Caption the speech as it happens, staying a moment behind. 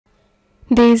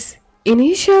This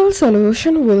initial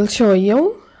solution will show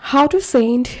you how to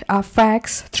send a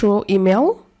fax through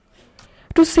email.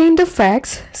 To send a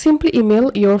fax, simply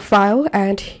email your file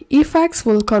and eFax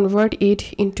will convert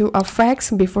it into a fax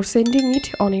before sending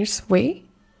it on its way.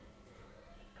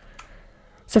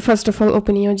 So first of all,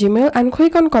 open your Gmail and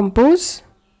click on Compose,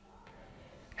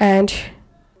 and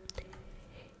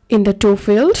in the to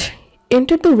field,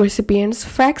 enter the recipient's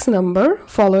fax number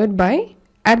followed by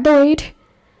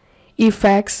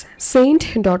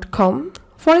 @efaxsend.com.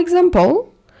 For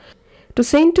example, to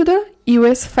send to the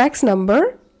US fax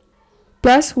number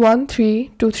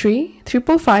 +1323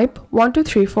 555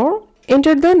 1234,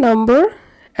 enter the number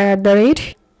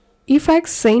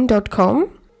 @efaxsend.com,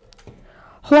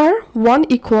 where 1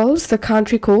 equals the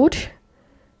country code,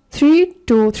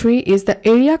 323 is the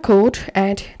area code,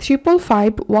 and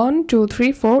 555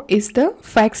 1234 is the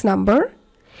fax number.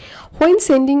 When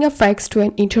sending a fax to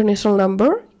an international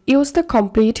number, use the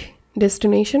complete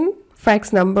destination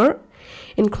fax number,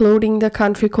 including the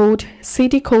country code,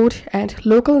 city code, and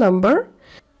local number.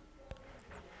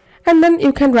 And then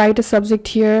you can write a subject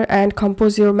here and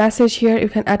compose your message here. You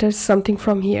can attach something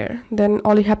from here. Then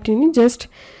all you have to do is just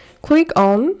click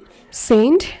on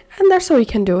send, and that's how you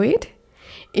can do it.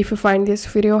 If you find this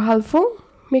video helpful,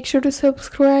 make sure to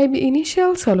subscribe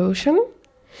Initial Solution.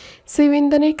 See you in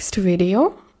the next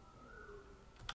video.